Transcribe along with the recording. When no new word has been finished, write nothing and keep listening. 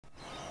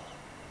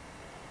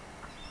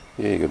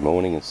Yeah, good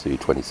morning. It's the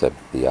 27th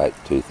of the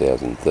 8th,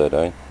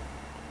 2013.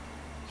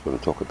 Just want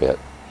to talk about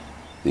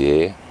the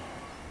air,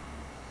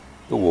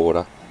 the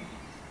water,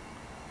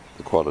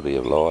 the quality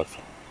of life,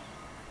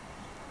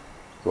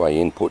 the way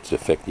inputs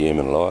affect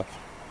human life.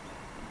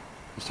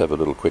 Just have a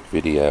little quick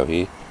video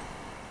here.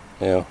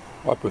 Now,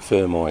 I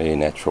prefer my air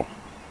natural,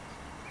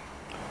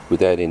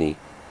 without any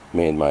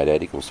man-made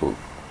additives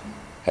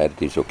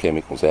or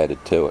chemicals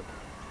added to it.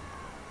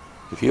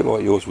 If you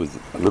like yours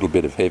with a little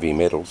bit of heavy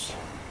metals,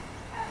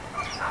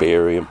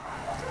 barium,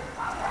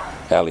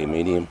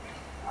 aluminium,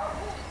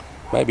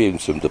 maybe even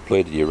some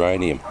depleted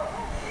uranium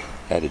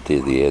added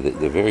to the air,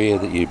 the very air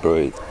that you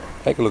breathe.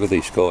 Take a look at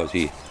these skies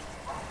here.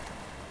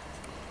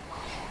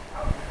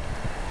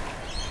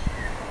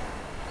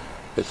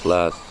 This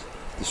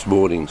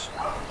morning's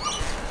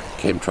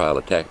chemtrail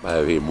attack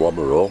over here in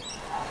Wamberal.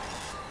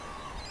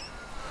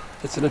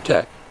 It's an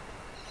attack.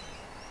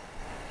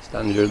 It's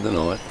done during the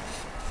night.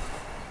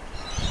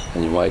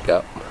 And you wake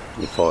up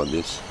and you find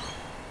this.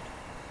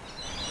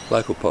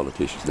 Local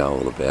politicians know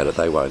all about it.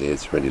 They won't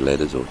answer any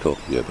letters or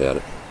talk to you about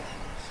it.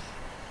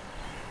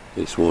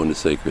 They're sworn to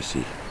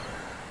secrecy.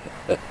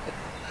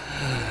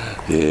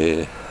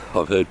 Yeah,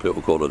 I've heard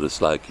people call it a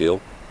slow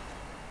kill.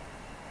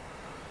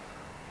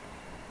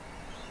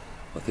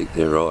 I think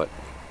they're right.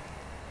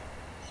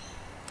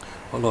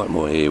 I like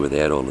my air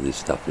without all of this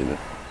stuff in it.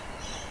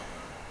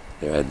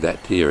 You add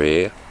that to your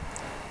air,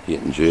 you're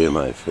getting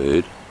GMO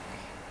food.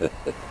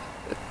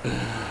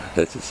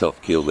 That's a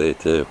soft kill there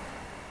too.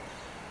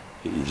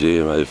 Get your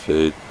GMO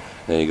food,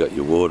 now you got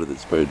your water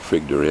that's been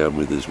frigged around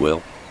with as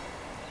well.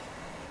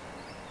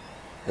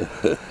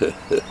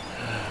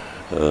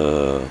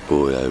 Oh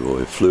boy,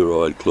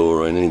 fluoride,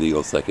 chlorine, anything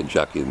else they can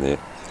chuck in there.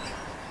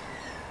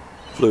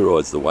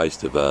 Fluoride's the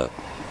waste of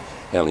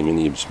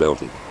aluminium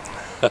smelting.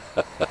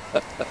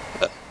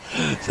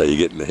 So you're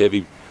getting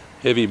the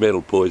heavy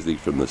metal poisoning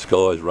from the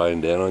skies raining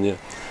down on you,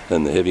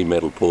 and the heavy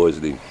metal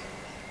poisoning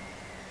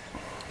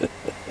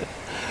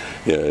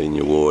in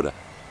your water.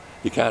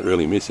 You can't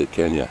really miss it,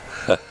 can you?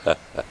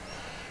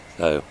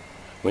 So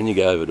when you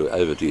go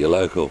over to your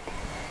local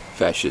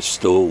fascist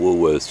store,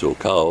 Woolworths or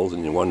Coles,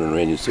 and you're wandering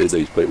around, you see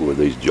these people with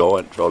these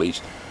giant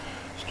trolleys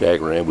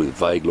staggering around with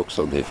vague looks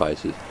on their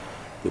faces.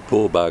 The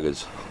poor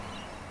buggers.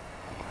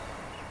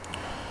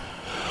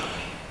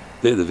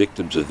 They're the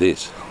victims of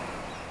this.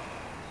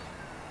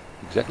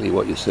 Exactly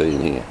what you're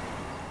seeing here.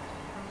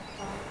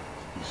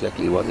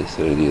 Exactly what they're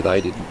seeing here.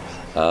 They didn't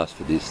ask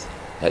for this.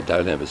 They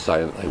don't have a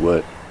say in it. They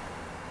weren't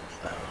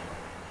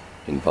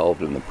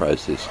involved in the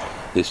process.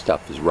 This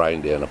stuff has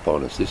rained down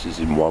upon us. This is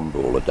in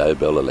Wamberal, a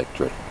Dobell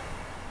electorate.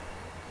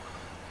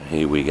 And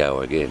here we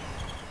go again.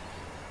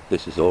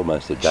 This is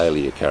almost a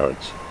daily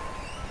occurrence.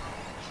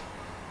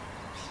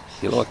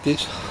 You like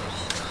this?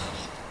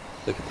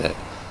 Look at that.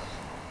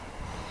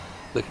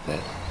 Look at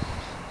that.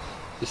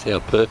 Just how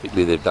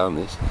perfectly they've done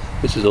this.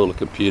 This is all a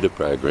computer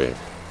program.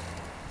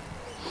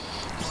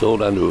 It's all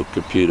done to a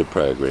computer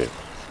program.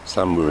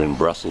 Somewhere in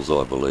Brussels,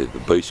 I believe, the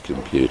beast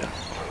computer.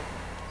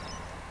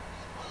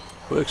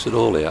 Works it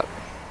all out.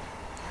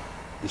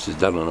 This is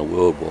done on a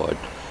worldwide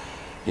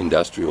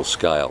industrial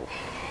scale.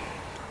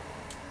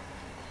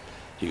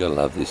 You gotta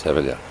love this,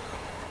 haven't you?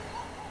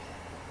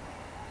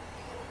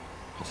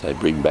 I say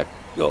bring back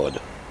God.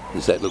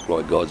 Does that look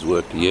like God's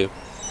work to you?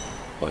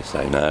 I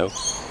say no.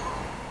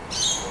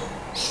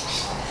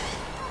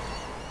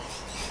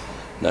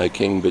 No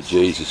king but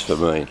Jesus for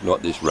me,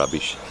 not this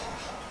rubbish.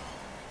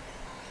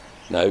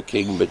 No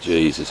king but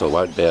Jesus. I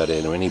won't bow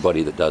down to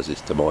anybody that does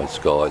this to my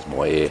skies,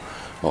 my air,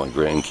 my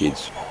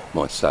grandkids,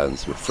 my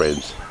sons, my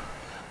friends,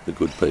 the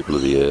good people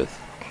of the earth.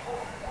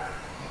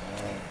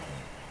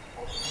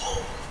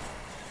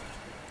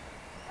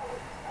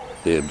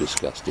 Damn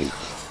disgusting.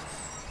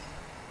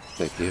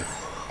 Thank you.